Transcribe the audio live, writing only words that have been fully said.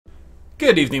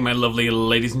Good evening, my lovely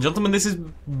ladies and gentlemen. This is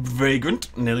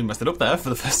Vagrant. Nearly messed it up there for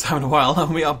the first time in a while,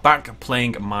 and we are back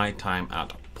playing My Time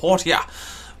at Portia.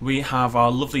 We have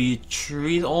our lovely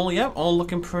trees all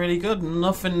looking pretty good.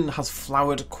 Nothing has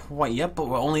flowered quite yet, but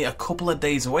we're only a couple of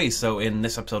days away, so in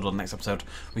this episode or the next episode,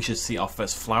 we should see our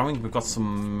first flowering. We've got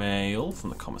some mail from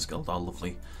the Commerce Guild, our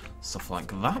lovely stuff like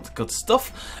that. Good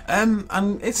stuff. And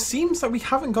it seems that we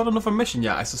haven't got another mission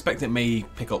yet. I suspect it may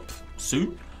pick up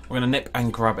soon. We're going to nip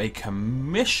and grab a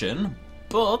commission,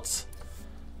 but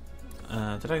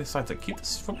did I decide to keep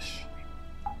this rubbish?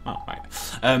 Oh,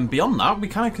 right. Beyond that, we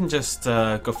kind of can just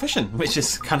go fishing, which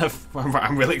is kind of...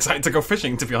 I'm really excited to go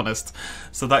fishing, to be honest.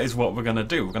 So that is what we're going to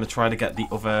do. We're going to try to get the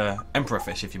other Emperor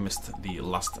fish, if you missed the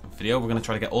last video. We're going to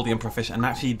try to get all the Emperor fish, and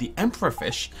actually the Emperor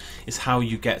fish is how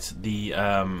you get the...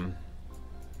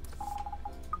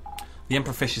 The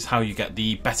Emperor fish is how you get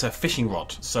the better fishing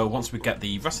rod. So once we get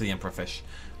the rest of the Emperor fish,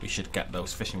 we should get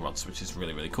those fishing rods, which is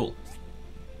really, really cool.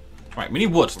 Right, we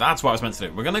need wood. That's what I was meant to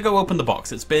do. We're going to go open the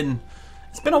box. It's been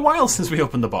a while since we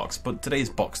opened the box, but today's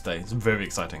box day. It's very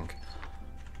exciting.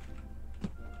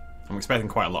 I'm expecting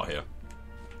quite a lot here.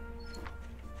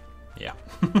 Yeah.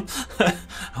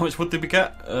 How much wood did we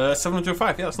get?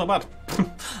 705. Yeah, that's not bad.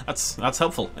 That's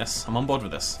helpful. Yes, I'm on board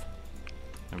with this.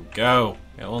 There we go.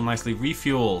 Get all nicely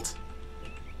refueled.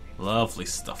 Lovely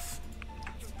stuff.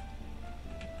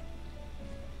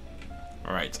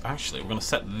 Alright, actually, we're going to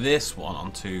set this one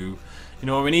onto... You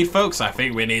know what we need, folks? I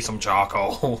think we need some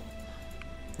charcoal.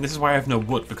 This is why I have no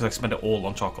wood, because I spend it all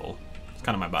on charcoal. It's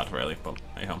kind of my bad, really, but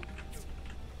hey ho. Like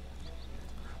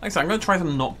I said, I'm going to try to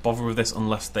not bother with this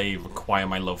unless they require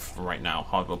my love right now.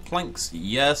 Hardwood planks,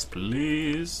 yes,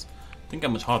 please. Didn't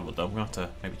get much hardwood, though. We're going to have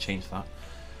to maybe change that.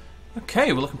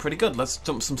 Okay, we're looking pretty good. Let's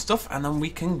dump some stuff, and then we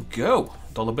can go.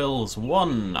 Dollar bills,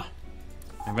 1.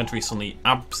 Inventory suddenly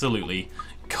absolutely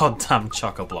goddamn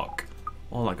chock-a-block.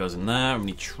 All that goes in there. We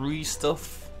need tree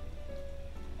stuff.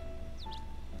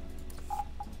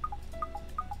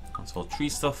 That's all tree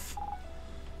stuff.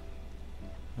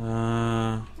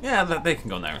 Yeah, they can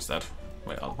go in there instead.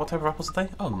 Wait, what type of apples are they?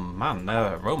 Oh man,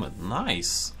 they're Roman.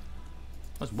 Nice.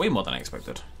 That's way more than I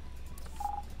expected.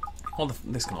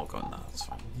 This can all go in there. That's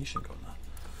fine. You should go in there.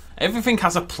 Everything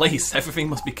has a place. Everything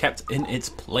must be kept in its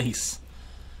place.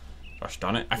 Gosh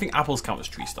darn it. I think apples count as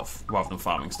tree stuff rather than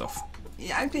farming stuff.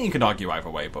 Yeah, I think you could argue either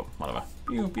way, but whatever.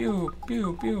 Pew, pew,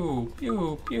 pew, pew,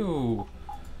 pew, pew.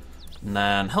 And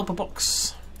then helper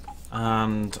box.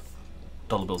 And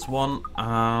dollar bills 1.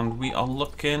 And we are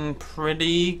looking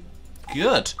pretty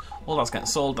good. All that's getting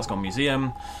sold. That's gone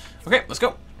museum. Okay, let's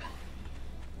go.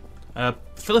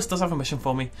 Phyllis does have a mission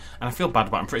for me, and I feel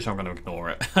bad, but I'm pretty sure I'm going to ignore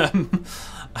it.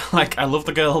 Like, I love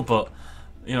the girl, but,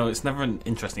 you know, it's never an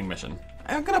interesting mission.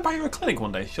 I'm going to buy her a clinic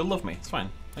one day. She'll love me. It's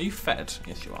fine. Are you fed?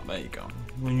 Yes, you are. There you go.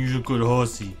 You're a good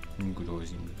horsey. Good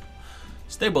horsey.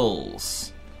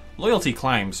 Stables. Loyalty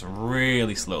climbs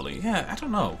really slowly. Yeah, I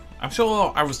don't know. I'm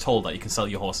sure I was told that you can sell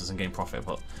your horses and gain profit,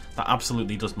 but that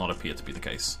absolutely does not appear to be the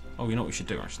case. Oh, you know what we should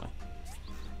do, actually?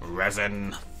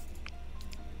 Resin.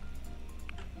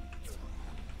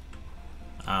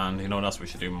 And you know what else we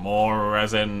should do? More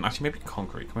resin. Actually, maybe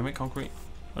concrete. Can we make concrete?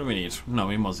 What do we need? No,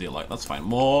 we must zeolite. That's fine.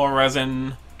 More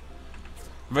resin.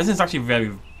 Resin is actually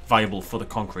very valuable for the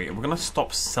concrete. And we're going to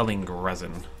stop selling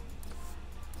resin.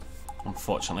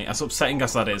 Unfortunately. As upsetting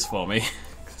as that is for me.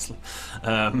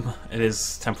 It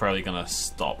is temporarily going to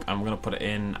stop. And we're going to put it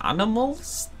in animal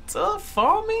stuff?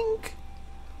 Farming?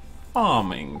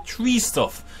 Farming. Tree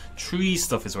stuff. Tree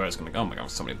stuff is where it's going to go. Oh my god,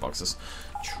 so many boxes.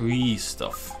 Tree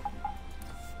stuff.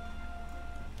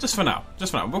 Just for now.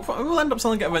 Just for now. We'll end up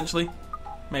selling it eventually.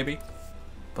 Maybe.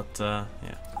 But, yeah.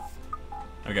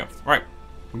 There we go. Right.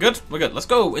 We're good? We're good. Let's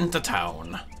go into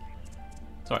town.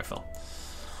 Sorry, Phil.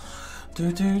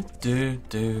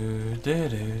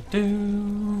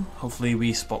 Hopefully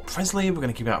we spot Presley. We're going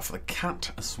to keep it out for the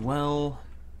cat as well.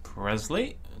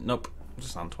 Presley? Nope.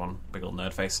 Just Antoine. Big old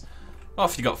nerd face.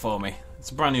 What have you got for me? It's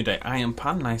a brand new day. Iron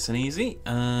pan. Nice and easy.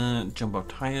 Jumbo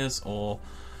tires or...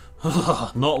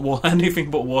 not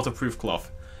anything but waterproof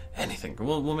cloth. Anything.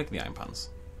 We'll make the iron pans.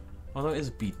 Although it is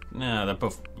a beat. Nah, they're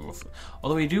both rough.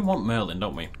 Although we do want Merlin,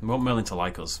 don't we? We want Merlin to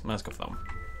like us. Let's go for that one.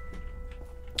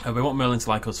 We want Merlin to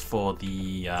like us for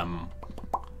the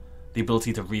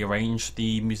ability to rearrange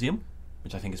the museum,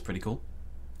 which I think is pretty cool.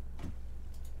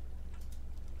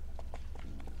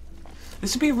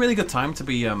 This would be a really good time to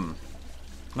be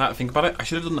now that I think about it, I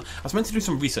should have done. I was meant to do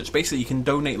some research. Basically, you can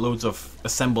donate loads of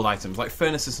assembled items, like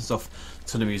furnaces and stuff,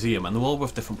 to the museum, and they're all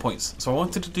worth different points. So I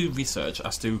wanted to do research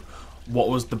as to what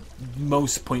was the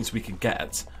most points we could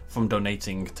get from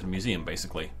donating to the museum,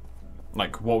 basically.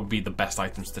 Like, what would be the best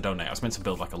items to donate? I was meant to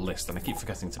build like a list, and I keep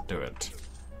forgetting to do it.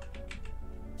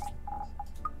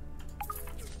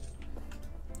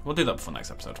 We'll do that before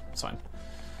next episode. It's fine.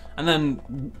 And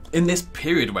then, in this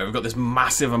period where we've got this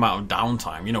massive amount of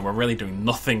downtime, you know, we're really doing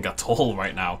nothing at all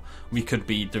right now. We could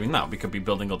be doing that. We could be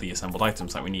building all the assembled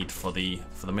items that we need for the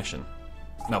mission.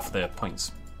 No, for the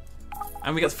points.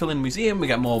 And we get to fill in the museum. We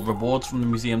get more rewards from the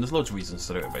museum. There's loads of reasons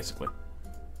to do it, basically.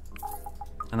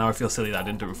 And now I feel silly that I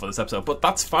didn't do it for this episode, but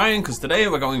that's fine because today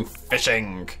we're going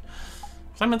fishing.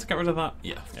 Was I meant to get rid of that?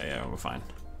 Yeah, we're fine.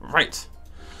 Right.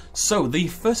 So, the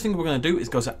first thing we're going to do is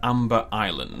go to Amber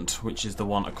Island, which is the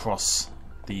one across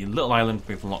the little island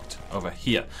we've unlocked over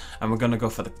here. And we're going to go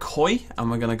for the koi, and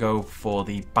we're going to go for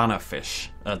the banner fish,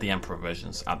 the Emperor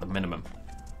versions, at the minimum.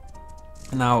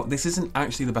 Now, this isn't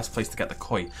actually the best place to get the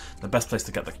koi. The best place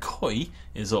to get the koi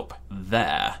is up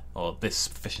there, or this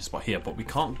fishing spot here, but we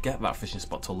can't get that fishing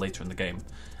spot till later in the game.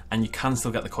 And you can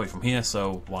still get the koi from here,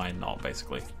 so why not,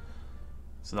 basically?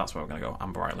 So that's where we're going to go,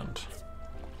 Amber Island.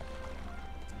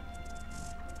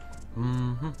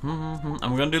 And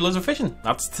we're going to do loads of fishing.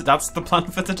 That's the plan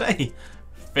for today.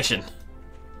 Fishing.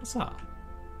 What's that?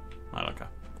 I don't care.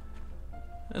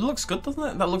 It looks good, doesn't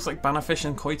it? That looks like banner fish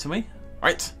and koi to me.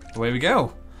 Right, away we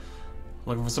go.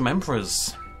 Looking for some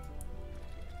emperors.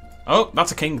 Oh,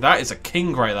 that's a king. That is a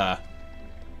king right there.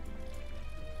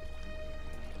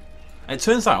 It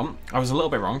turns out, I was a little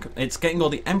bit wrong. It's getting all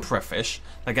the emperor fish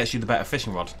that gets you the better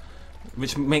fishing rod.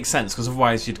 Which makes sense, because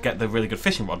otherwise you'd get the really good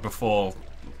fishing rod before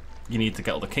you need to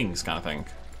get all the kings, kind of thing.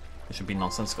 It should be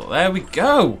nonsensical. There we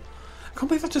go! I can't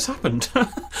believe that just happened.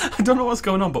 I don't know what's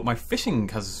going on, but my fishing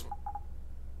has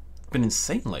been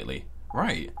insane lately.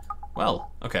 Right.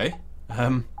 Well, okay.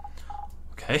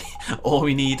 Okay. All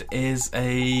we need is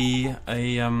a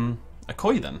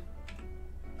koi then.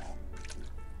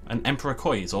 An emperor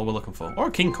koi is all we're looking for. Or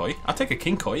a king koi. I'll take a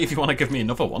king koi if you want to give me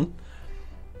another one.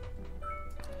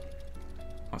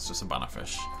 That's just a banner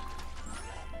fish.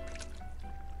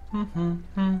 I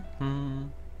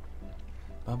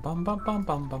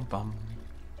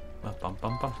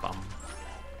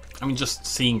mean, just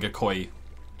seeing a koi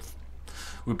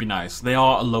would be nice. They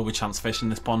are a lower chance fish in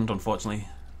this pond, unfortunately.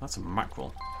 That's a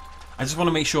mackerel. I just want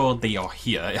to make sure they are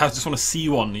here. I just want to see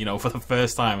one, you know, for the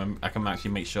first time, and I can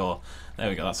actually make sure. There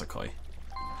we go, that's a koi.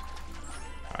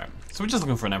 Alright, so we're just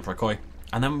looking for an emperor koi.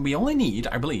 And then we only need,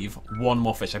 I believe, one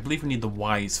more fish. I believe we need the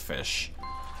wise fish.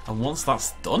 And once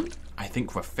that's done, I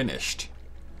think we're finished.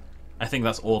 I think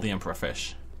that's all the emperor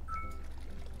fish.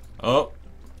 Oh,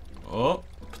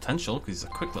 potential, because he's a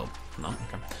quick little... No,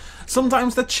 okay.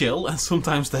 Sometimes they're chill, and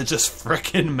sometimes they're just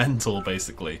freaking mental,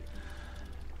 basically.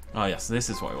 Oh yes, this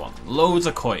is what we want. Loads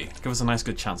of koi. Give us a nice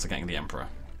good chance of getting the emperor.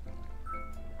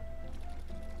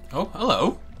 Oh,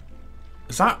 hello.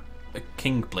 Is that a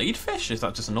king bladefish? Is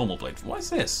that just a normal blade? What is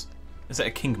this? Is it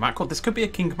a king mackerel? This could be a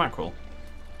king mackerel.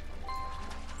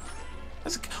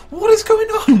 What is going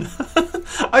on?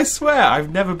 I swear,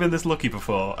 I've never been this lucky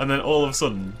before, and then all of a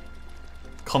sudden,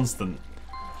 constant.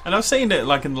 And I was saying it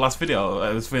like in the last video,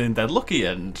 I was feeling dead lucky,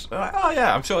 and like, oh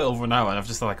yeah, I'm sure it'll run out, and I've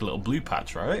just had like a little blue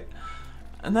patch, right?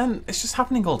 And then it's just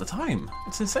happening all the time.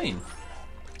 It's insane.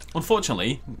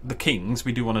 Unfortunately, the kings,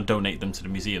 we do want to donate them to the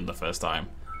museum the first time.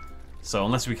 So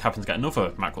unless we happen to get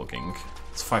another mackerel king,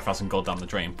 it's 5,000 gold down the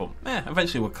drain, but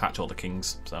eventually we'll catch all the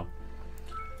kings, so.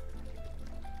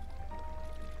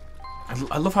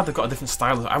 I love how they've got a different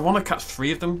style. I want to catch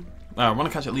 3 of them. I want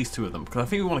to catch at least 2 of them, because I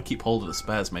think we want to keep hold of the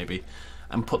spares, maybe,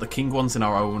 and put the king ones in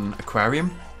our own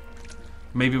aquarium.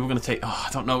 Maybe we're going to take... Oh, I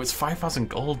don't know. It's 5,000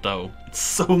 gold, though. It's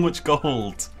so much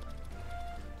gold.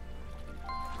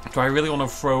 Do I really want to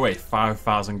throw away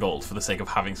 5,000 gold for the sake of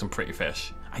having some pretty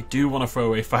fish? I do want to throw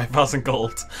away 5,000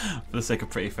 gold for the sake of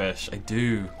pretty fish. I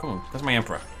do. Come on. There's my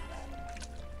emperor.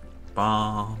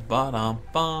 Ba ba da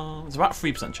ba. It's about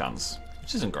 3% chance.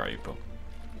 Which isn't great, but...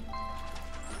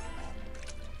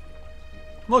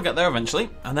 We'll get there eventually.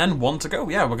 And then 1 to go.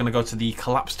 Yeah, we're going to go to the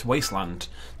collapsed wasteland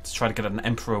to try to get an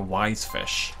Emperor Wise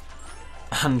Fish.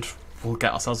 And we'll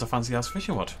get ourselves a fancy-ass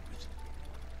fishing rod.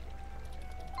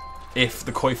 If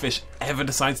the koi fish ever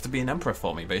decides to be an Emperor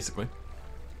for me, basically.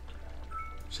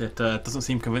 Which it doesn't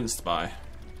seem convinced by.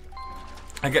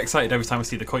 I get excited every time I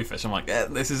see the koi fish. I'm like, yeah,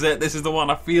 this is it. This is the one.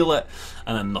 I feel it.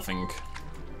 And then nothing.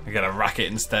 I get a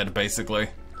racket instead, basically.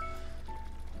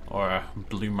 Or a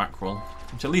blue mackerel.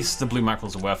 Which at least the blue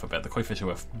mackerels are worth a bit. The koi fish are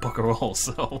worth bugger all,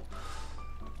 so...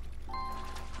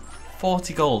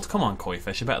 40 gold. Come on, koi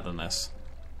fish. You're better than this.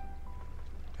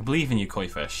 I believe in you, koi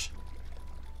fish.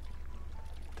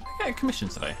 Did I get a commission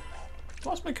today?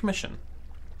 What's my commission?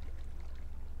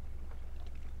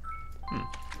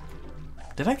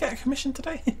 Did I get a commission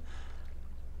today?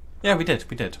 Yeah, we did.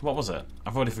 We did. What was it?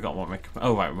 I've already forgotten what we...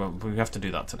 Oh, right. Well, we have to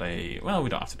do that today. Well, we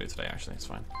don't have to do it today, actually. It's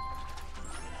fine.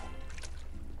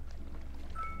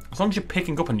 As long as you're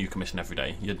picking up a new commission every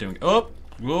day, you're doing... Oh!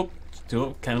 Kind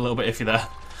of a little bit iffy there.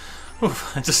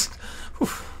 Oof, I just...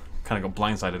 kind of got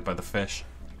blindsided by the fish.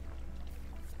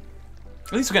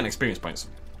 At least we're getting experience points.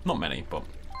 Not many, but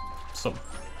some.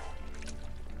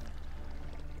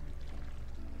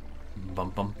 Bum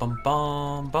bum bum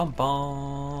bum bum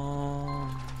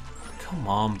bum. Come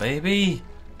on, baby.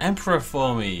 Emperor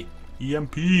for me.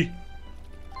 EMP. You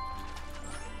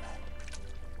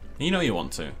know you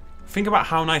want to. Think about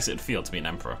how nice it'd feel to be an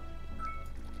emperor.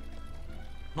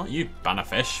 Not you,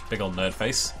 bannerfish. Big old nerd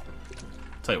face.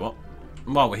 Tell you what.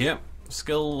 While we're here,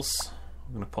 skills.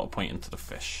 I'm going to put a point into the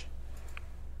fish.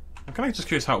 I'm kind of just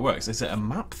curious how it works. Is it a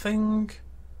map thing?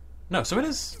 No, so it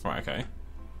is. Right, okay.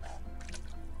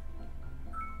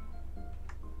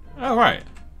 Oh, right.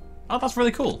 Oh, that's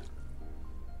really cool.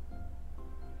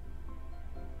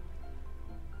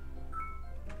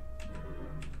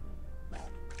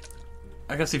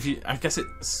 I guess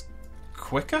it's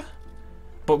quicker?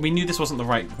 But we knew this wasn't the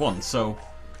right one, so...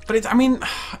 But it's, I mean,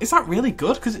 is that really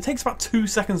good? Because it takes about 2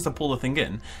 seconds to pull the thing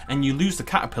in, and you lose the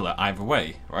caterpillar either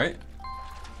way, right?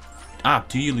 Ah,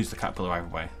 do you lose the caterpillar either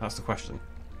way? That's the question.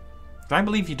 I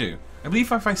believe you do. I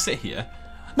believe if I sit here...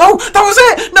 No! That was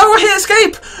it! No, I hit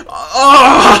escape!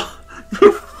 Oh!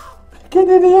 Fucking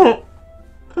idiot!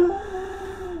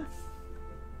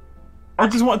 I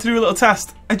just wanted to do a little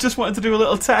test. I just wanted to do a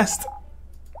little test.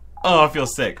 Oh, I feel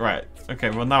sick. Right. Okay,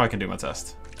 well now I can do my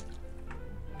test.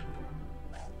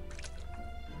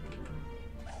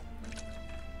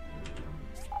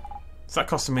 Is that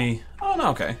costing me... Oh, no,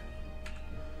 okay.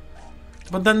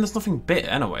 But then there's nothing bit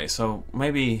anyway, so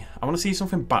maybe... I want to see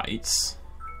something bites.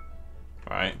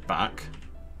 Right, back.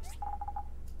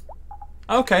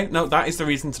 Okay, no, that is the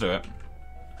reason to do it.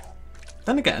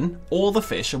 Then again, all the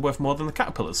fish are worth more than the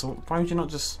caterpillars, so why would you not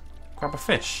just grab a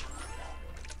fish?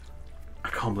 I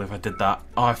can't believe I did that.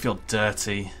 Oh, I feel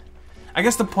dirty. I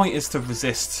guess the point is to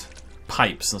resist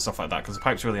pipes and stuff like that, because the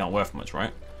pipes really aren't worth much,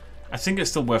 right? I think it's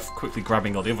still worth quickly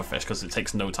grabbing all the other fish, because it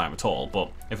takes no time at all,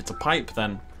 but if it's a pipe,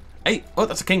 then... Hey! Oh,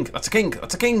 that's a king! That's a king!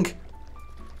 That's a king!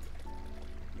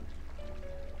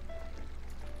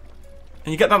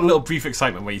 And you get that little brief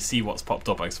excitement where you see what's popped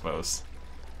up, I suppose.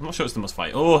 I'm not sure it's the must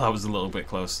fight. Oh, that was a little bit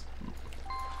close.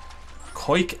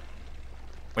 Koi...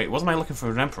 Wait, wasn't I looking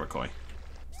for an emperor koi?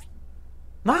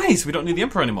 Nice! We don't need the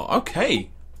emperor anymore.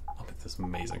 Okay! Oh, this is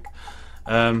amazing.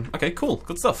 Okay, cool.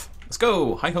 Good stuff. Let's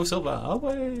go! Hi-ho, Silver!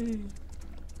 Away!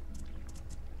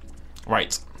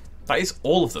 Right. That is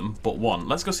all of them but one.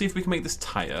 Let's go see if we can make this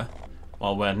tire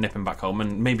while we're nipping back home.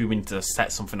 And maybe we need to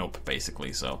set something up,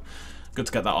 basically. So, good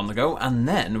to get that on the go. And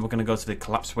then we're going to go to the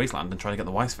collapsed wasteland and try to get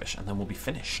the wise fish. And then we'll be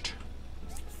finished.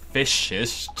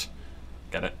 Fished.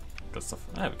 Get it? Good stuff.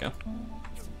 There we go.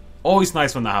 Always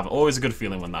nice when that happens. Always a good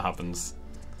feeling when that happens.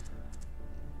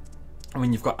 I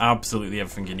mean, you've got absolutely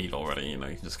everything you need already. You know,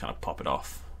 you can just kind of pop it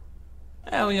off.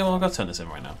 Hell yeah, well, I've got to turn this in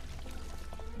right now.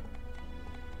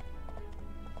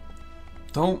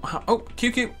 Don't oh,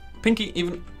 cute, Pinky,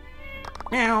 even.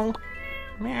 Meow.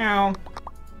 Meow.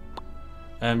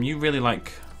 You really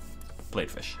like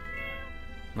bladefish.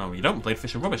 No, you don't.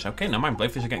 Bladefish are rubbish. Okay, never mind.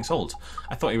 Bladefish are getting sold.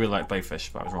 I thought you really liked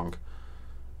bladefish, but I was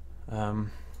wrong.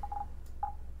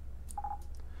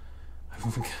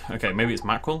 Okay, maybe it's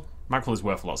mackerel. Mackerel is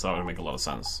worth a lot, so that would make a lot of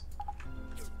sense.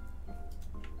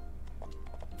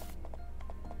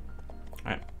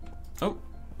 Alright. Oh,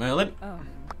 Merlin. Oh.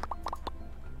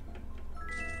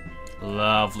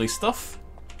 Lovely stuff.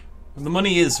 The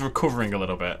money is recovering a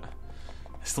little bit.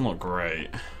 It's still not great.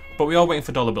 But we are waiting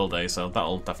for Dollar Bill Day, so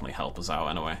that'll definitely help us out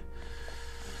anyway.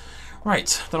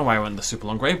 Right, don't know why I went the super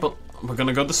long way, but we're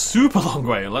gonna go the super long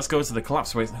way. Let's go to the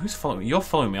collapsed wasteland. Who's following me? You're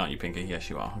following me, aren't you, Pinky? Yes,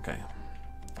 you are. Okay.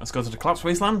 Let's go to the collapsed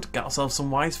wasteland, get ourselves some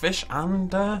wise fish,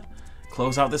 and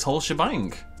close out this whole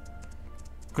shebang.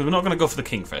 Because we're not going to go for the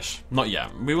kingfish. Not yet.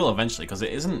 We will eventually, because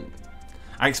it isn't...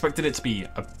 I expected it to be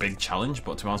a big challenge,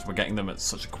 but to be honest, we're getting them at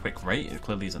such a quick rate, it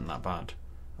clearly isn't that bad.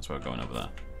 That's why we're going over there.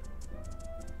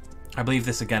 I believe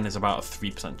this, again, is about a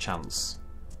 3% chance.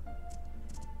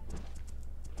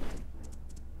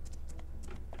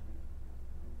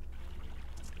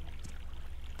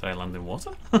 Did I land in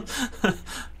water?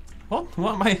 What?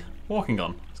 What am I walking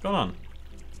on? What's going on?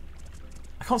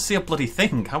 I can't see a bloody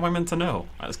thing. How am I meant to know?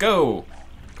 Right, let's go.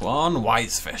 Go on,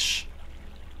 wise fish.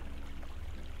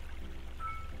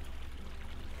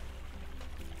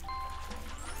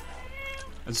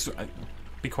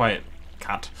 Be quiet,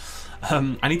 cat.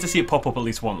 I need to see it pop up at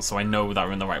least once so I know that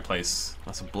we're in the right place.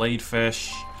 That's a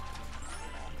bladefish.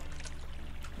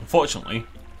 Unfortunately.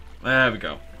 There we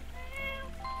go.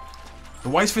 The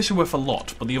wise fish are worth a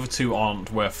lot, but the other two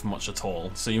aren't worth much at all.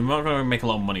 So you're not going to make a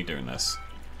lot of money doing this.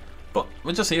 But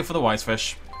we're just here for the wise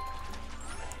fish.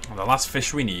 The last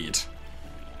fish we need.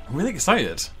 I'm really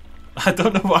excited. I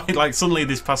don't know why, like, suddenly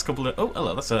this past couple of... Oh,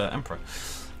 hello, that's an emperor.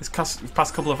 This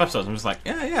past couple of episodes, I'm just like,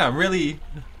 yeah, I'm really...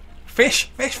 Fish!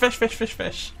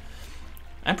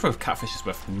 Emperor of catfish is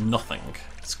worth nothing.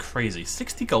 It's crazy.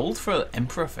 60 gold for an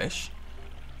emperor fish?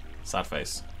 Sad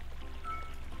face.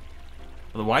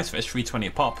 For the wise fish, 320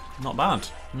 a pop. Not bad.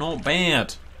 Not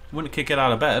bad. Wouldn't kick it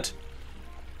out of bed.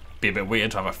 Be a bit weird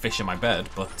to have a fish in my bed,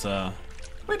 but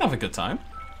we'd have a good time.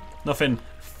 Nothing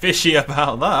fishy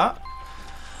about that.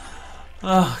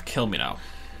 Kill me now.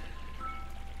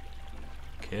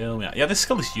 Kill me now. Yeah, this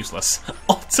skill is useless.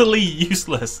 Utterly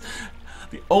useless.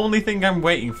 The only thing I'm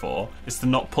waiting for is to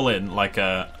not pull in, like,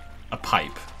 a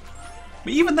pipe.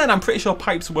 But even then, I'm pretty sure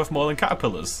pipes are worth more than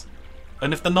caterpillars.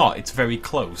 And if they're not, it's very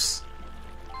close.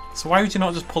 So why would you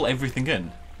not just pull everything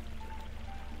in?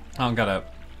 I don't get it.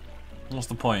 What's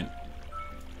the point?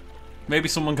 Maybe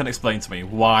someone can explain to me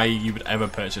why you would ever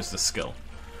purchase this skill.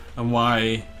 And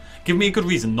why... Give me a good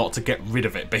reason not to get rid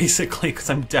of it, basically, because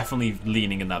I'm definitely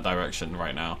leaning in that direction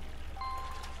right now.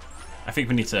 I think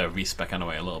we need to respec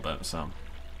anyway a little bit, so...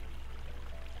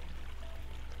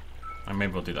 And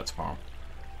maybe we'll do that tomorrow.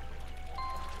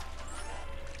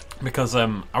 Because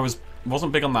I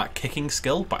wasn't big on that kicking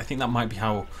skill, but I think that might be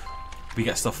how we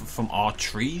get stuff from our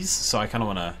trees, so I kind of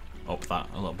want to up that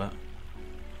a little bit.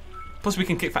 Plus we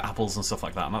can kick for apples and stuff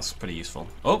like that, and that's pretty useful.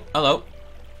 Oh, hello.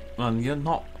 And you're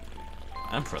not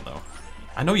emperor, though.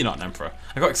 I know you're not an emperor.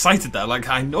 I got excited there, like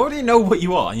I already know what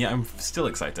you are, and yet I'm still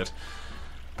excited.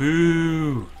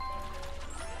 Boo!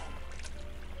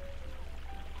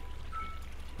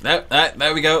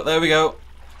 There we go.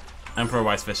 Emperor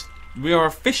wise fish. We are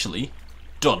officially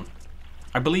done.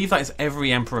 I believe that is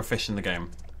every emperor fish in the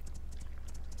game.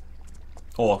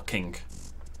 Or king.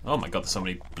 Oh my god, there's so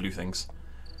many blue things.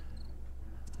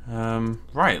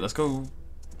 Right, let's go.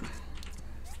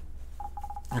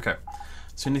 Okay.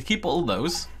 So we need to keep all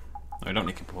those. No, we don't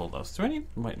need to keep all those. Do I need...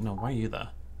 Wait, no, why are you there?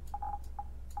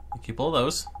 You keep all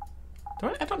those. Do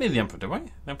I don't need the emperor, do I?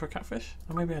 The emperor catfish?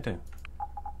 Or maybe I do.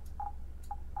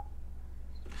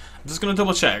 I'm just going to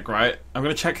double check, right? I'm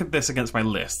going to check this against my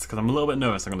list, because I'm a little bit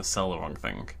nervous I'm going to sell the wrong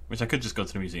thing. Which I could just go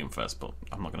to the museum first, but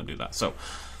I'm not going to do that. So,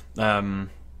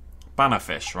 banner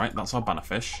fish, right? That's our banner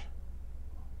fish.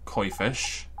 Koi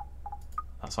fish.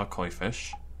 That's our koi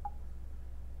fish.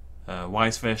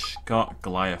 Wise fish, got.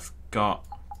 Goliath, got.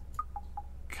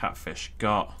 Catfish,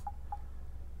 got.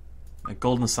 A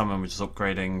golden salmon, which is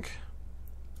upgrading.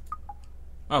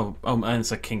 Oh, and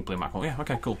it's a king blue mackerel. Yeah,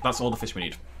 okay, cool. That's all the fish we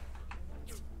need.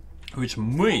 Which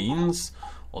means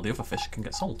all the other fish can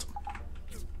get sold.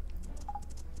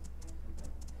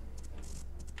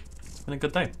 It's been a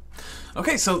good day.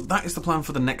 Okay, so that is the plan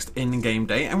for the next in-game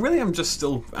day, and really I'm just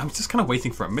kind of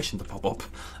waiting for a mission to pop up.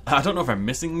 I don't know if I'm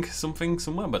missing something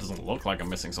somewhere, but it doesn't look like I'm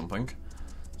missing something.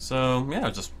 So yeah,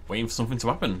 just waiting for something to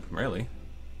happen, really.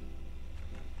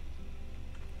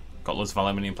 Got loads of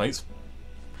aluminium plates.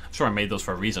 I'm sure I made those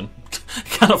for a reason. I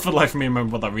cannot for the life of me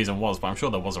remember what that reason was, but I'm sure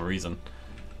there was a reason.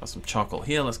 Got some charcoal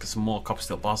here, let's get some more copper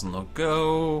steel bars and they'll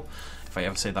go. If I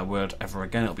ever say that word ever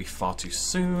again, it'll be far too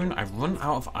soon. I've run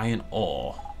out of iron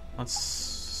ore.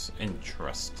 That's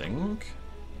interesting.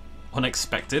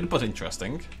 Unexpected, but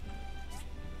interesting.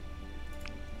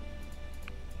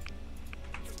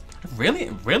 I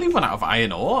really run out of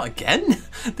iron ore again?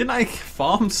 Didn't I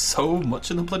farm so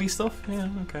much of the bloody stuff? Yeah,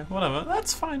 okay, whatever.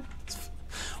 That's fine.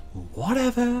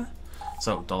 Whatever.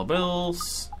 So, dollar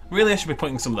bills. Really, I should be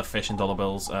putting some of the fish in dollar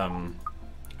bills. I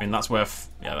mean, that's worth...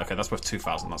 Yeah, okay, that's worth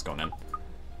 2,000. That's going in.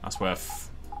 That's worth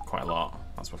quite a lot.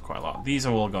 That's worth quite a lot. These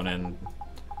are all going in.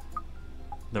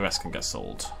 The rest can get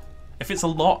sold. If it's a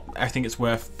lot, I think it's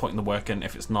worth putting the work in.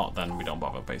 If it's not, then we don't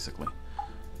bother, basically.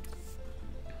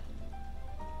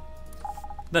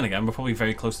 Then again, we're probably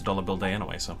very close to dollar bill day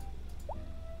anyway, so...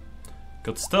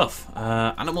 Good stuff.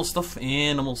 Animal stuff,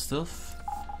 animal stuff.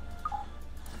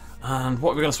 And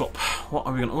what are we going to swap? What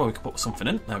are we going to... Oh, we can put something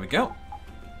in. There we go.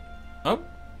 Oh,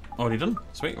 already done.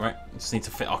 Sweet, right. Just need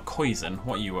to fit our coins in.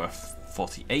 What are you worth?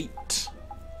 48.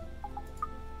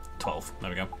 12. There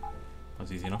we go.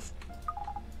 That's easy enough.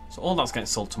 So all that's getting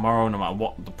sold tomorrow, no matter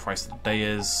what the price of the day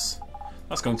is.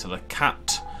 That's going to the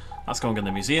cat. That's going in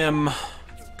the museum.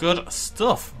 Good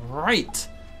stuff. Right.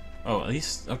 Oh, at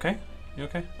least... Okay. You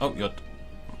okay? Oh, good.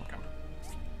 Okay.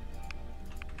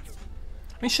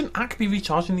 I mean, shouldn't Ack be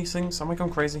recharging these things? Am I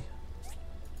going crazy?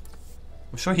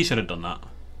 I'm sure he should have done that.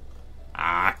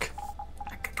 Ack.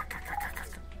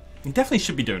 He definitely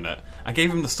should be doing it. I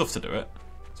gave him the stuff to do it.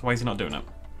 So why is he not doing it?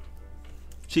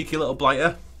 Cheeky little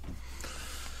blighter.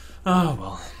 Oh,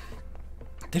 well.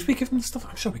 Did we give him the stuff?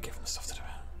 I'm sure we gave him the stuff to do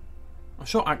it. I'm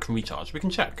sure I can recharge. We can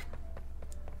check.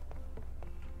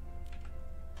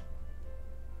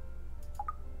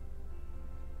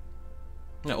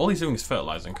 Yeah, all he's doing is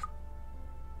fertilizing.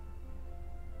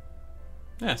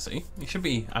 Yeah, see? He should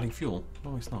be adding fuel.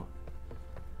 No, he's not.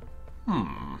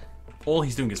 All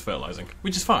he's doing is fertilizing,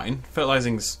 which is fine.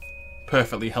 Fertilizing's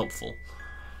perfectly helpful.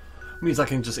 It means I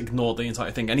can just ignore the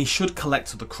entire thing. And he should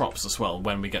collect the crops as well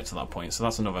when we get to that point. So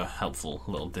that's another helpful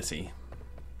little ditty.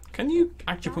 Can you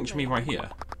acupuncture me right here?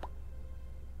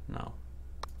 No.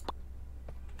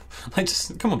 Like,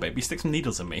 just, come on, baby. Stick some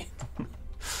needles in me.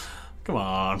 Come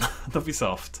on. Don't be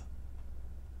soft.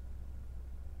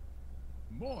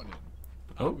 Morning.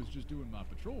 Oh. I was just doing my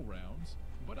patrol rounds,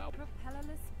 but I'll...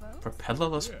 Propellerless boat?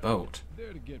 Propellerless boat.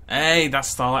 There to get... Hey, that's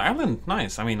Starlight Island.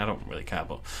 Nice. I mean, I don't really care,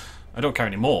 but... I don't care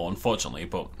anymore, unfortunately,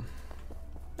 but...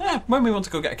 Yeah, when we want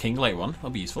to go get a king later on, that'll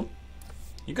be useful.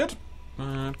 You good?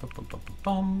 How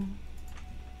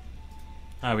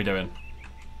are we doing?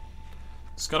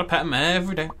 Just gotta pet him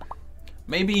every day.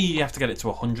 Maybe you have to get it to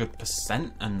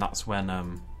 100%, and that's when,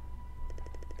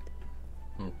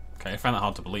 Okay, I find that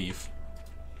hard to believe.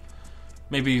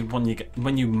 Maybe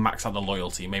when you max out the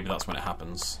loyalty, maybe that's when it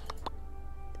happens.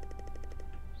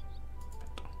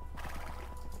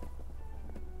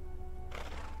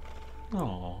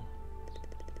 Oh.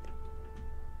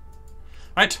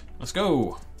 Right, let's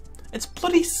go. It's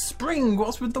bloody spring.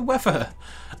 What's with the weather?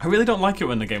 I really don't like it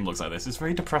when the game looks like this. It's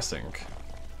very depressing.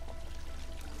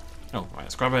 Oh, right,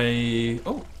 let's grab a...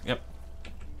 Oh, yep.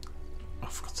 Oh,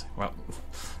 for God's sake. Well,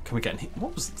 can we get in here?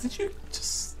 What was... Did you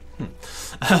just...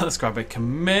 Let's grab a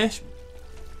commission.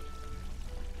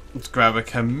 Let's grab a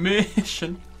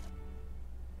commission.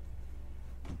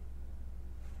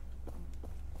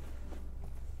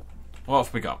 What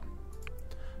have we got?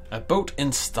 A boat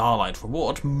in Starlight.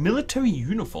 Reward. Military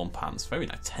uniform pants. Very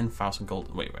nice. 10,000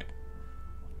 gold. Wait.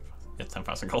 Yeah,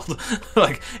 10,000 gold.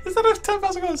 Like, is that a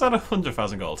 10,000 gold? Is that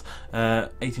 100,000 gold?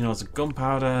 18 hours of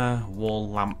gunpowder. Wall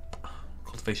lamp.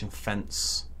 Cultivation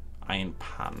fence. Iron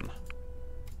pan.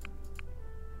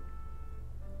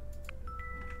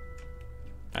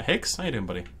 Higgs, how you doing,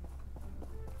 buddy?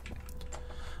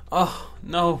 Oh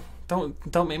no!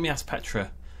 Don't make me ask Petra.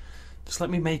 Just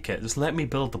let me make it. Just let me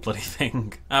build the bloody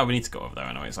thing. Ah, we need to go over there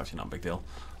anyway. It's actually not a big deal.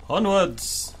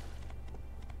 Onwards.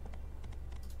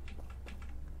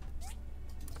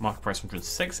 Market price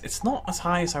 106. It's not as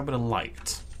high as I would have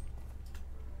liked.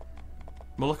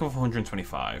 We're looking for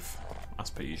 125,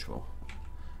 as per usual.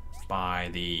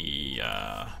 Buy the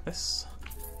this.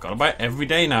 Gotta buy it every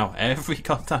day now. Every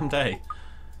goddamn day.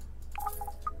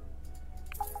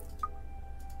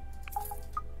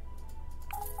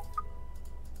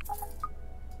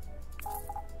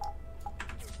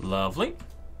 Lovely.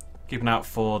 Keeping out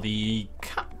for the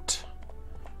cat.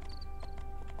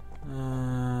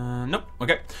 Nope.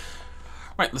 Okay.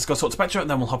 Right, let's go talk to Petra, and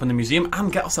then we'll hop in the museum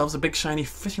and get ourselves a big shiny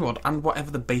fishing rod and whatever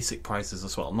the basic price is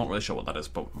as well. I'm not really sure what that is,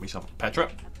 but we shall.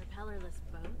 Petra.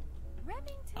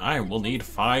 I will need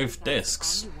 5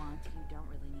 discs.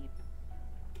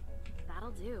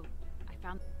 That'll do. I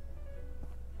found.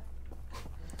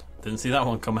 Didn't see that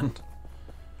one coming.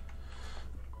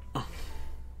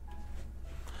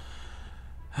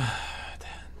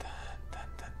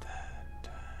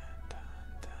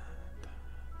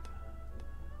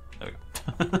 There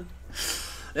we go.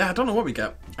 Yeah, I don't know what we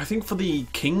get. I think for the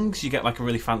kings, you get like a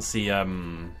really fancy,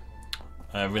 aquarium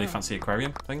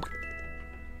thing.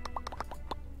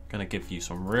 Gonna give you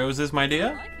some roses, my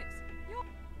dear.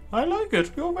 I like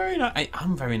it. You're very nice. I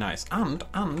am very nice. And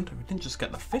we didn't just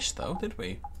get the fish though, did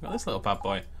we? We got this little bad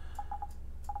boy.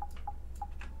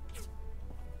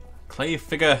 Clay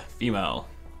figure female.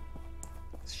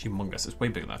 It's humongous. It's way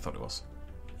bigger than I thought it was.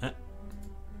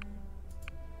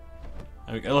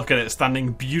 There we go. Look at it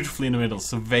standing beautifully in the middle,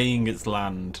 surveying its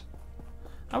land.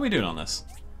 How are we doing on this?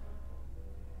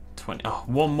 20. Oh,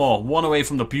 one more. One away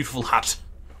from the beautiful hat.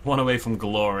 One away from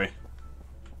glory.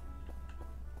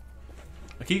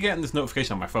 I keep getting this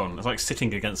notification on my phone. It's like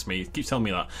sitting against me. It keeps telling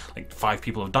me that like 5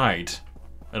 people have died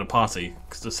at a party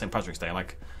because it's St. Patrick's Day.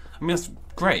 Like, I mean, that's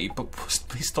great, but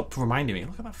please stop reminding me.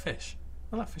 Look at that fish.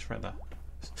 Look at that fish right there.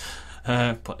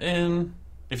 Put in.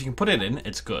 If you can put it in,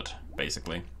 it's good,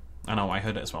 basically. I know, I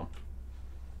heard it as well.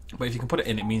 But if you can put it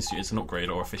in, it means it's an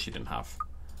upgrade or a fish you didn't have.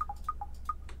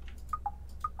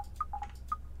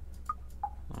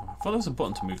 Oh, I thought there was a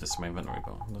button to move this to my inventory,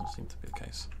 but it doesn't seem to be the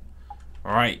case.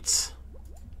 Right.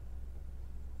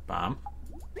 Bam.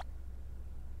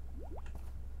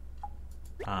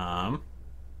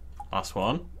 Last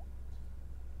one.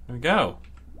 There we go.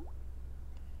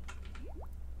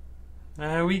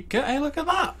 There we go. Hey, look at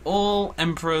that. All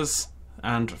emperors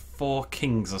and 4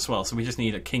 kings as well. So we just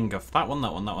need a king of that one,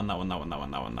 that one, that one, that one, that one, that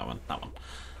one, that one, that one, that one.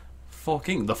 4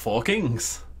 kings. The 4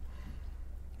 kings.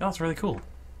 Oh, that's really cool.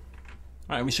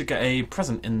 Alright, we should get a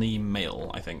present in the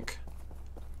mail, I think.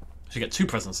 We should get 2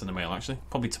 presents in the mail, actually.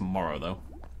 Probably tomorrow, though.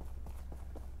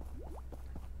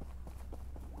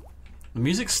 The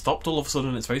music stopped all of a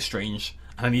sudden. It's very strange.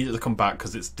 And I need it to come back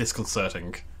because it's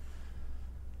disconcerting.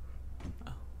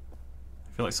 I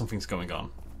feel like something's going on.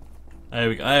 There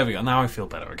we go. There we go. Now I feel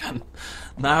better again.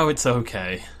 Now it's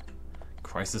okay.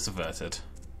 Crisis averted.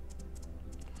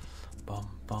 Bum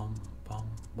bum bum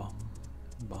bum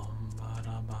bum ba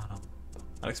da ba dum.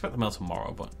 I'd expect the mail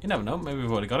tomorrow, but you never know. Maybe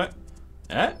we've already got it.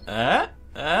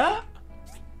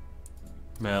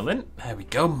 Merlin. There we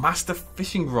go. Master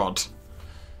fishing rod.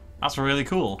 That's really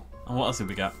cool. And what else did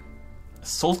we get? A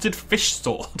salted fish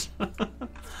sword.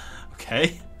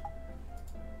 Okay.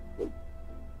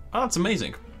 Oh, that's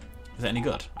amazing. Is it any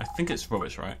good? I think it's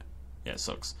rubbish, right? Yeah, it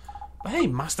sucks. But hey,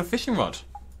 master fishing rod.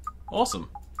 Awesome.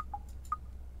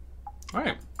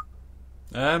 Alright.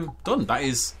 Done. That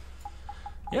is...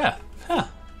 Yeah. Huh.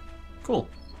 Cool.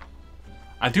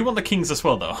 I do want the kings as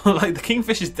well, though. Like, the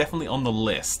kingfish is definitely on the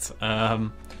list.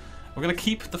 We're going to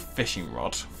keep the fishing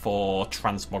rod for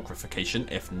transmogrification,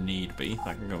 if need be.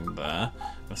 That can go in there.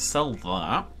 I'm going to sell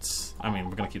that. I mean,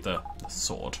 we're going to keep the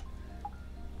sword.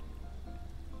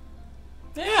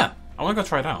 Yeah, I want to go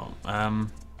try it out.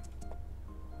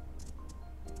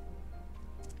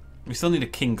 We still need a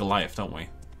King Goliath, don't we?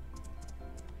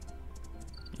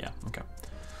 Yeah, okay.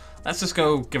 Let's just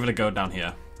go give it a go down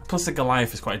here. Plus the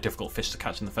Goliath is quite a difficult fish to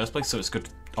catch in the first place, so it's a good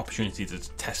opportunity to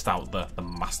test out the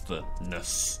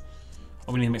masterness.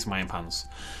 Oh, we need to make some iron pans.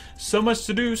 So much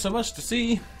to do, so much to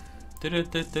see.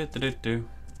 Let's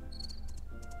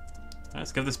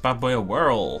give this bad boy a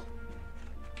whirl.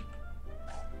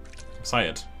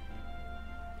 Excited.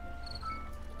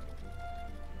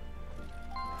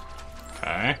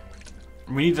 Okay.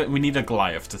 We need a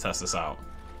Goliath to test this out.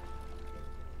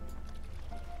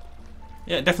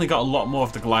 Yeah, definitely got a lot more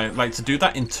of the Goliath. Like, to do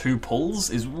that in 2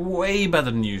 pulls is way better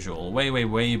than usual. Way, way,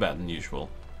 way better than usual.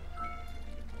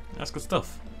 That's good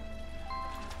stuff.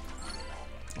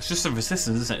 It's just the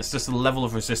resistance, isn't it? It's just the level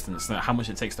of resistance, how much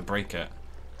it takes to break it.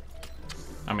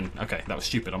 I mean, okay, that was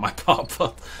stupid on my part,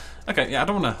 but okay, yeah, I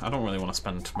don't really want to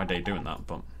spend my day doing that,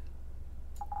 but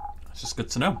it's just good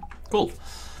to know. Cool.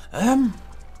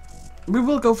 We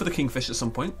will go for the kingfish at some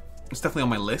point. It's definitely on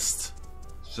my list.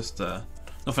 It's just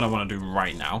nothing I want to do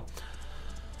right now.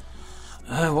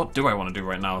 What do I want to do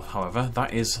right now, however?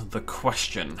 That is the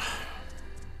question.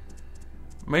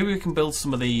 Maybe we can build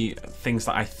some of the things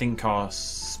that I think are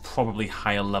probably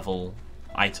higher level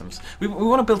items. We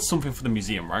want to build something for the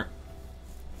museum, right?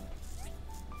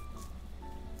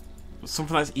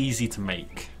 Something that's easy to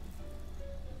make.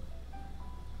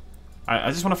 I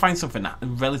just want to find something at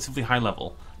relatively high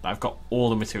level that I've got all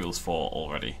the materials for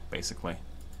already, basically.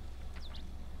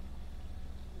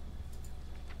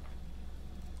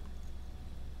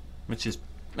 Which is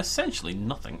essentially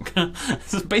nothing.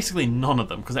 There's basically none of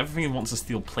them, because everything wants a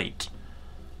steel plate.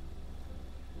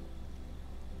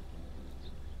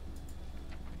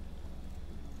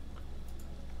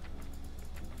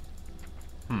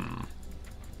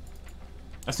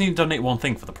 I just need to donate one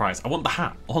thing for the prize. I want the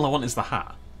hat. All I want is the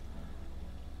hat.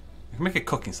 We can make a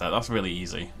cooking set. That's really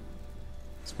easy.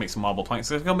 Let's make some marble planks.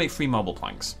 Let's go make 3 marble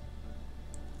planks.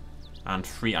 And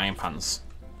 3 iron pans.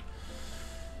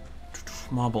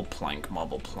 Marble plank,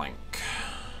 marble plank.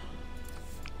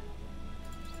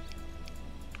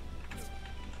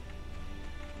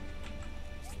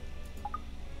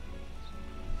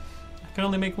 I can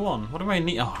only make 1. What do I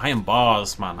need? Oh, iron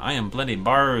bars, man. Iron bloody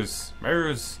bars.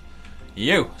 Bars.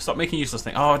 You! Stop making useless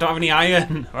things. Oh, I don't have any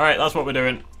iron! Alright, that's what we're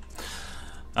doing.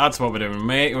 That's what we're doing,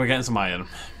 mate. We're getting some iron.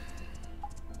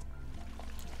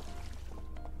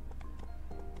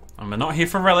 And we're not here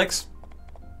for relics.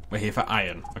 We're here for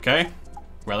iron, okay?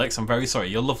 Relics, I'm very sorry.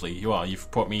 You're lovely. You are. You've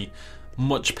brought me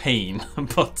much pain.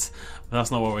 But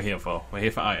that's not what we're here for. We're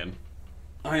here for iron.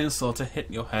 Iron sword to hit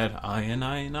your head. Iron,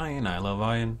 iron, iron. I love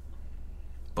iron.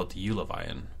 But do you love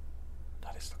iron?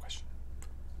 That is the question.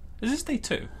 Is this day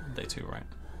 2? Day 2, right?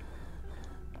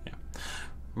 Yeah.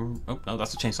 Oh, no,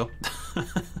 that's a chainsaw.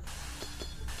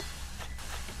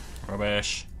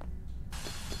 Rubbish.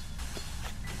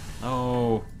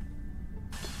 No.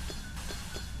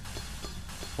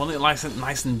 Want it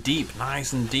nice and deep.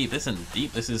 Nice and deep. This isn't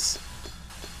deep. This is...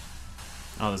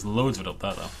 Oh, there's loads of it up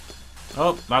there, though.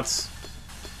 Oh, that's...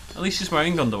 At least she's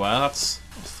wearing underwear. That's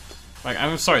Like,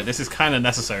 I'm sorry, this is kind of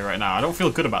necessary right now. I don't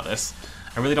feel good about this.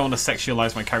 I really don't want to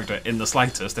sexualize my character in the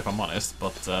slightest, if I'm honest,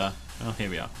 but, well, here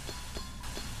we are.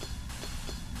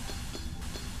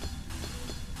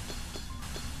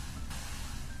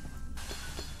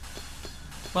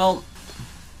 Well...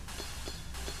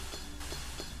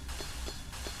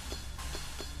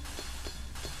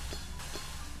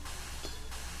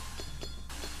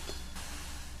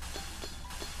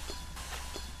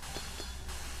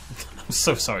 I'm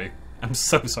so sorry. I'm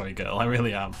so sorry, girl. I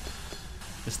really am.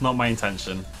 It's not my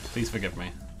intention. Please forgive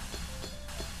me.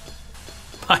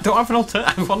 I don't have an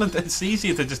alternative. It's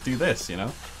easier to just do this, you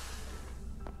know?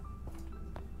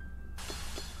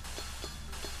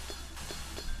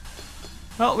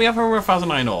 Well, we have over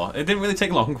 1,000 iron ore. It didn't really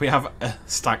take long. We have a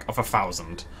stack of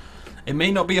 1,000. It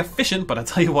may not be efficient, but I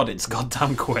tell you what, it's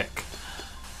goddamn quick.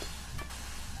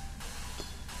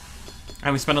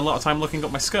 And we spend a lot of time looking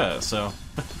up my skirt, so...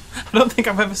 I don't think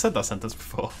I've ever said that sentence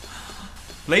before.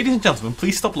 Ladies and gentlemen,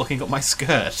 please stop looking up my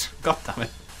skirt. God damn it.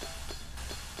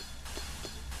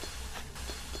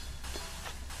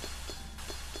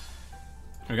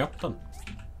 There we go, done.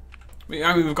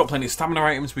 I mean, we've got plenty of stamina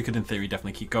items. We could, in theory,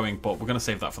 definitely keep going, but we're going to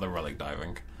save that for the relic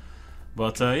diving.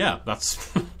 But, yeah,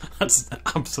 that's that's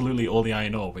absolutely all the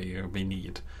iron ore we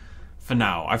need. For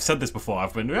now. I've said this before.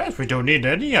 I've been, yes, we don't need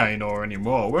any iron ore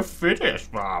anymore. We're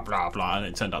finished, blah, blah, blah. And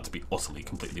it turned out to be utterly,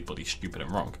 completely bloody stupid and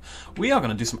wrong. We are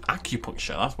going to do some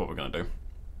acupuncture. That's what we're going to do.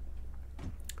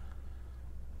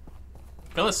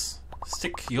 Phyllis,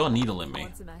 stick your needle in me.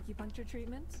 Want some acupuncture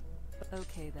treatment?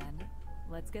 Okay then,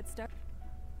 let's get started.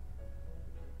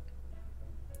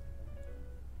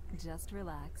 Just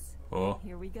relax. Oh.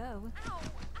 Here we go. Ow,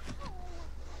 ow.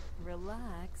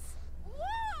 Relax.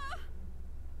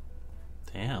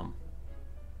 Damn.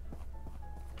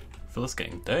 Phyllis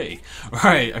getting dirty.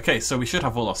 Right, okay, so we should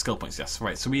have all our skill points, yes.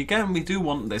 Right, so we do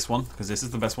want this one, because this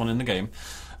is the best one in the game.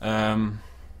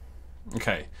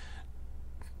 Okay.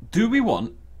 Do we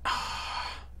want...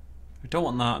 We don't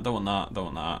want that, don't want that,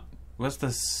 don't want that. Where's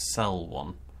the cell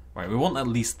one? Right, we want at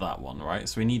least that one, right?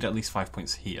 So we need at least 5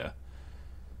 points here.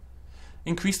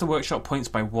 Increase the workshop points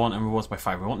by 1 and rewards by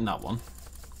 5. We want that one.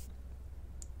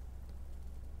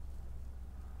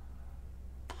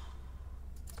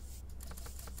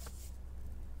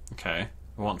 Okay.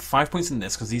 We want 5 points in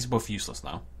this, because these are both useless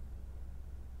now.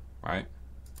 Right?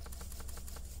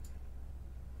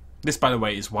 This, by the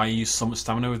way, is why you use so much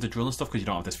stamina with the drill and stuff, because you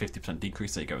don't have this 50%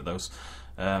 decrease that you get with those.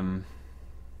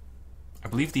 I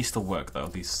believe these still work, though.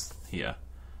 These here.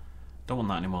 Don't want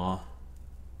that anymore.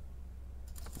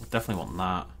 Definitely want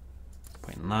that.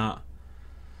 Put in that.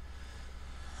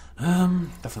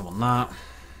 Definitely want that.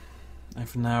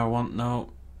 Anything there I want?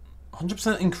 No.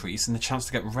 100% increase in the chance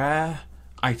to get rare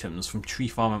items from tree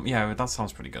farm. Yeah, that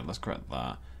sounds pretty good. Let's grab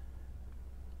that.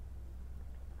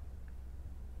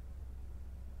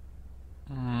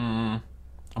 I'm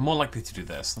more likely to do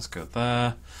this. Let's go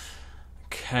there.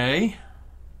 Okay.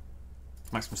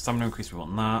 Maximum stamina increase, we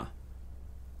want that.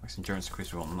 Maximum endurance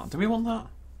increase, we want that. Do we want that?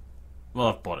 Well,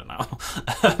 I've bought it now.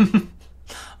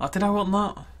 Oh, did I want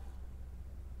that?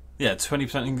 Yeah,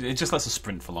 20%. It just lets us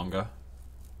sprint for longer.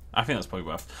 I think that's probably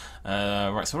worth.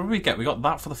 Right, so what did we get? We got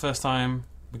that for the first time.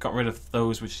 We got rid of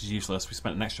those, which is useless. We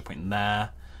spent an extra point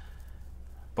there.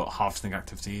 But harvesting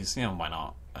activities, you know, why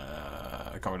not?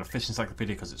 Got rid of Fish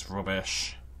Encyclopedia because it's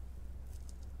rubbish.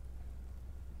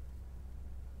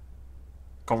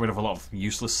 Got rid of a lot of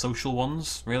useless social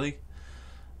ones, really.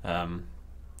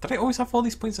 Did I always have all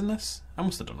these points in this? I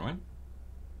must have done, right?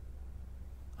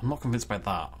 I'm not convinced by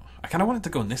that. I kind of wanted to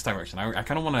go in this direction. I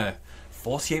kind of want a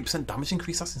 48% damage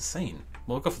increase. That's insane.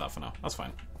 Well, I'll go for that for now. That's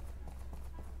fine.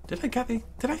 Did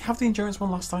I have the endurance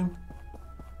one last time?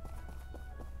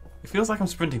 It feels like I'm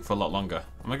sprinting for a lot longer.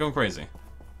 Am I going crazy?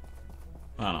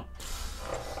 I don't know.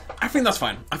 I think that's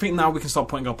fine. I think now we can start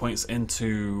putting our points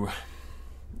into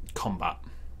combat.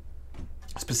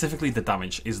 Specifically, the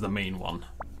damage is the main one.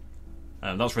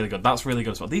 That's really good. That's really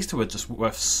good as well. These two are just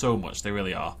worth so much. They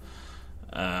really are.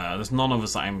 There's none of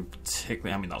us that I'm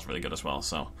particularly... I mean, that's really good as well.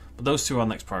 So, but those two are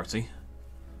next priority.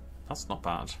 That's not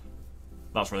bad.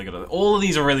 That's really good. All of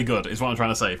these are really good, is what I'm trying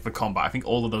to say, for combat. I think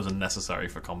all of those are necessary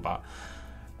for combat.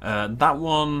 That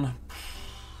one...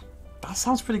 That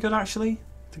sounds pretty good, actually.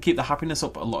 To keep the happiness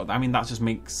up a lot. I mean, that just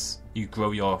makes you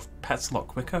grow your pets a lot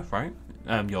quicker, right?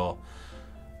 Your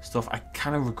stuff. I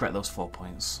kind of regret those 4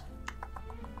 points.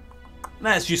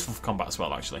 Nah, it's useful for combat as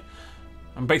well, actually.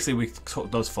 And basically, we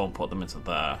took those 4 and put them into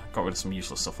there. Got rid of some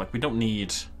useless stuff. Like, we don't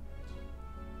need...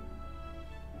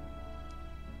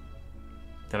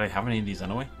 Did I have any of these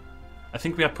anyway? I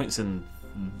think we had points in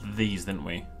these, didn't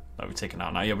we? That we've taken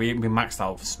out now. Yeah, we maxed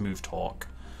out for smooth talk.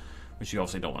 which you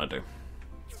obviously don't want to do.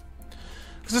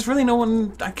 Because there's really no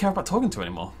one I care about talking to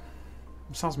anymore.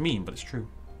 It sounds mean, but it's true.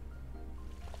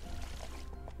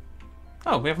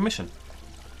 Oh, we have a mission.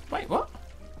 Wait, what?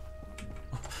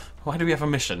 Why do we have a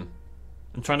mission?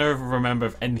 I'm trying to remember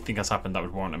if anything has happened that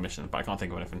would warrant a mission, but I can't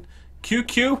think of anything.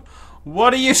 QQ,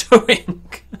 what are you doing?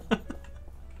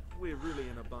 We're really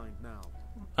in a bind now.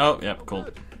 Oh, yeah, cool.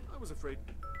 Good. I was afraid.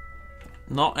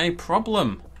 Not a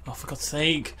problem. Oh, for God's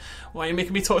sake. Why are you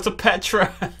making me talk to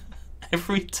Petra?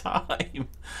 Every time.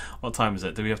 What time is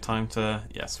it? Do we have time to...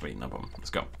 Yeah, sweet, no problem. Let's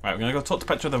go. Right, we're going to go talk to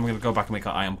Petra, then we're going to go back and make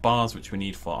our iron bars, which we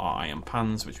need for our iron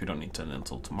pans, which we don't need to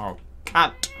until tomorrow.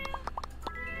 Cat!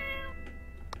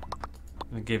 I'm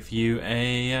going to give you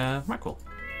a mackerel.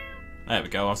 There we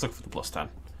go, I was looking for the plus 10.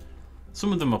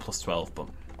 Some of them are plus 12, but...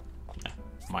 Yeah,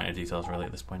 minor details really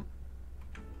at this point.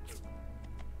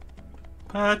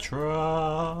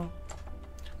 Petra!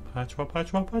 Petra,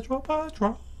 Petra, Petra,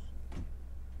 Petra!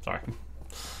 Sorry.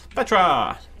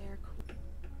 Petra!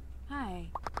 Hi.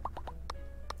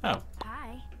 Oh.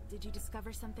 Hi. Did you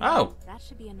discover something? Oh. That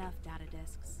should be enough data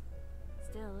disks.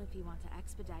 Still, if you want to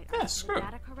expedite Yeah, the screw it.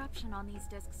 data corruption on these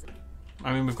disks.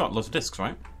 I mean, we've got loads of discs,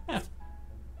 right? Yeah.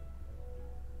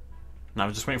 Now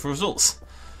we're just waiting for results.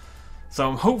 So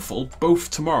I'm hopeful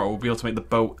both tomorrow we'll be able to make the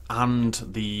boat and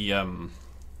the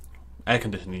air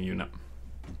conditioning unit.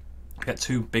 Get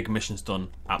 2 big missions done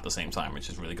at the same time, which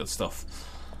is really good stuff.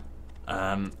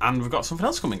 And we've got something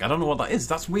else coming. I don't know what that is.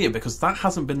 That's weird because that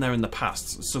hasn't been there in the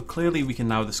past. So clearly we can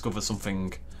now discover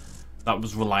something that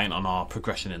was reliant on our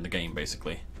progression in the game,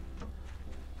 basically.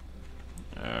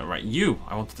 Right, you.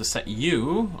 I wanted to set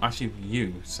you. Actually,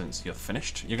 you, since you're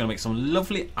finished. You're going to make some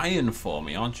lovely iron for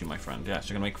me, aren't you, my friend? Yes,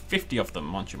 you're going to make 50 of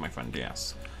them, aren't you, my friend?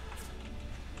 Yes.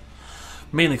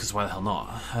 Mainly because why the hell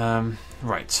not?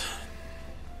 Right.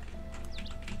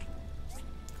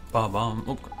 Ba-bum.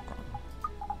 Oh,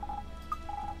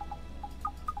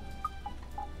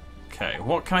 okay,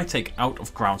 what can I take out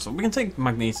of ground? So we can take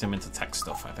magnesium into tech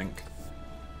stuff, I think.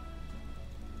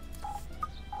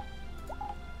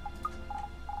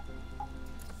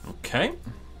 Okay.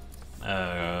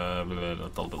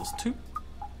 Double bills 2.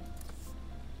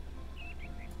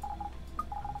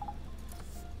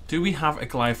 Do we have a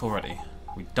Goliath already?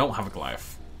 We don't have a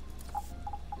Goliath.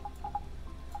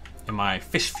 In my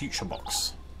fish future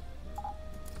box.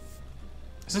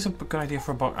 Is this a good idea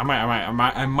for a box? I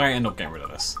might end up getting rid of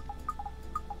this.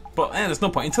 But there's no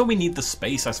point. Until we need the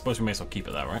space, I suppose we may as well keep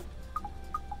it there, right?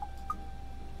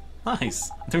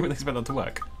 Nice. I didn't really expect that to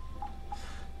work.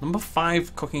 Number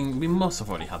 5 cooking. We must have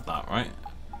already had that, right?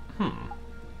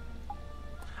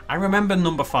 I remember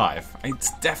number 5.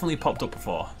 It's definitely popped up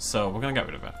before, so we're going to get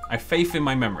rid of it. I have faith in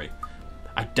my memory.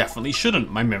 I definitely shouldn't.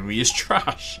 My memory is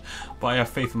trash. But I have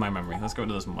faith in my memory. Let's get rid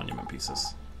of those monument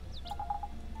pieces.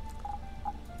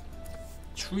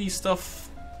 Tree stuff.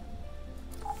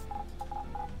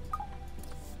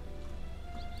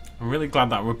 I'm really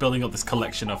glad that we're building up this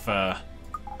collection of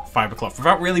fibre cloth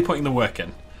without really putting the work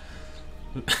in.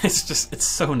 It's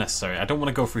so necessary. I don't want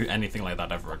to go through anything like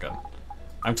that ever again.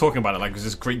 I'm talking about it like it was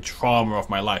this great trauma of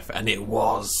my life, and it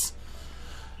was.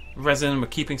 Resin we're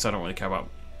keeping, so I don't really care about.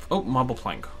 Oh, marble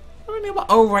plank.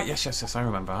 Oh, right, yes, I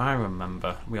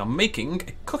remember. We are making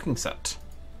a cooking set.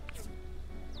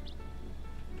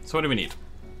 So what do we need?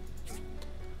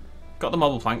 Got the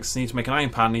marble planks, need to make an iron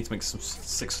pan, need to make some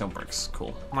 6 stone bricks.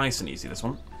 Cool. Nice and easy, this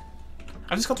one.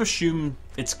 I've just got to assume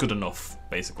it's good enough,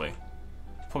 basically.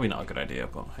 Probably not a good idea,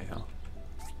 but hey ho.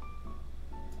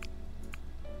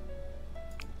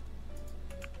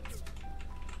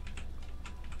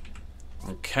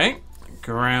 Okay,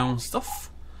 ground stuff.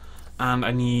 And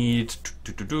I need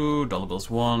dollar bills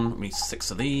 1. We need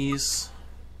 6 of these.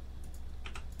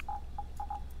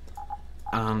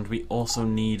 And we also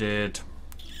needed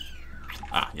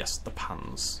yes, the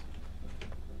pans.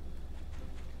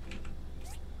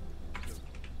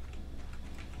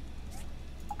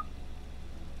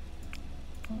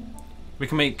 We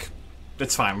can make...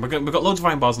 It's fine. We've got loads of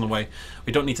iron bars on the way.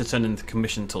 We don't need to turn into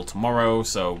commission until tomorrow,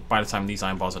 so by the time these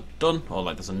iron bars are done, or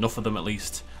like there's enough of them at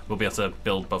least, we'll be able to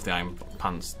build both the iron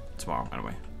pans tomorrow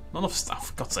anyway. Not enough stuff,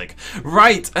 for God's sake.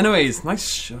 Right, anyways,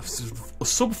 nice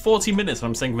sub 40 minutes and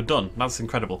I'm saying we're done. That's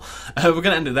incredible. We're going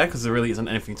to end it there because there really isn't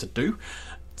anything to do.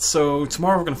 So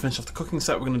tomorrow we're going to finish off the cooking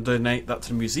set. We're going to donate that to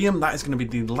the museum. That is going to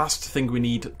be the last thing we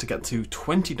need to get to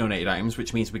 20 donated items,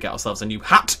 which means we get ourselves a new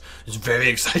hat. It's very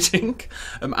exciting.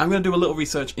 I'm going to do a little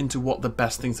research into what the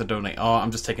best things to donate are.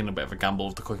 I'm just taking a bit of a gamble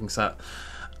with the cooking set.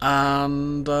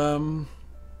 And,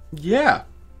 yeah.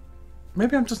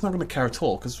 Maybe I'm just not going to care at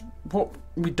all, because what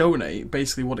we donate,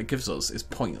 basically what it gives us is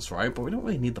points, right? But we don't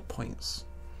really need the points.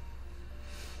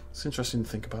 It's interesting to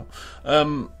think about.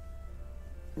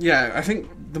 Yeah, I think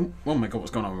oh my god,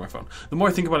 what's going on with my phone? The more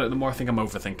I think about it, the more I think I'm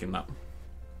overthinking that.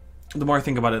 The more I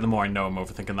think about it, the more I know I'm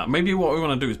overthinking that. Maybe what we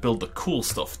want to do is build the cool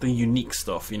stuff, the unique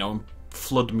stuff, you know, and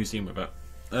flood the museum with it.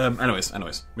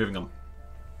 Anyways, moving on.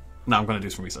 Now I'm going to do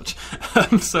some research.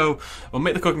 So, we'll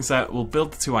make the cooking set, we'll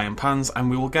build the 2 iron pans, and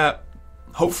we will get,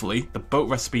 hopefully, the boat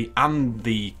recipe and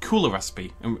the cooler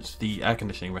recipe, the air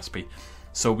conditioning recipe,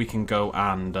 so we can go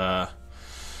and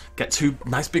get 2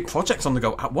 nice big projects on the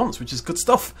go at once, which is good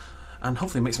stuff. And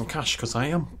hopefully make some cash, because I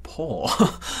am poor.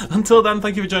 Until then,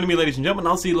 thank you for joining me, ladies and gentlemen.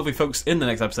 I'll see you lovely folks in the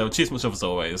next episode. Cheers much love as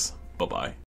always. Bye-bye.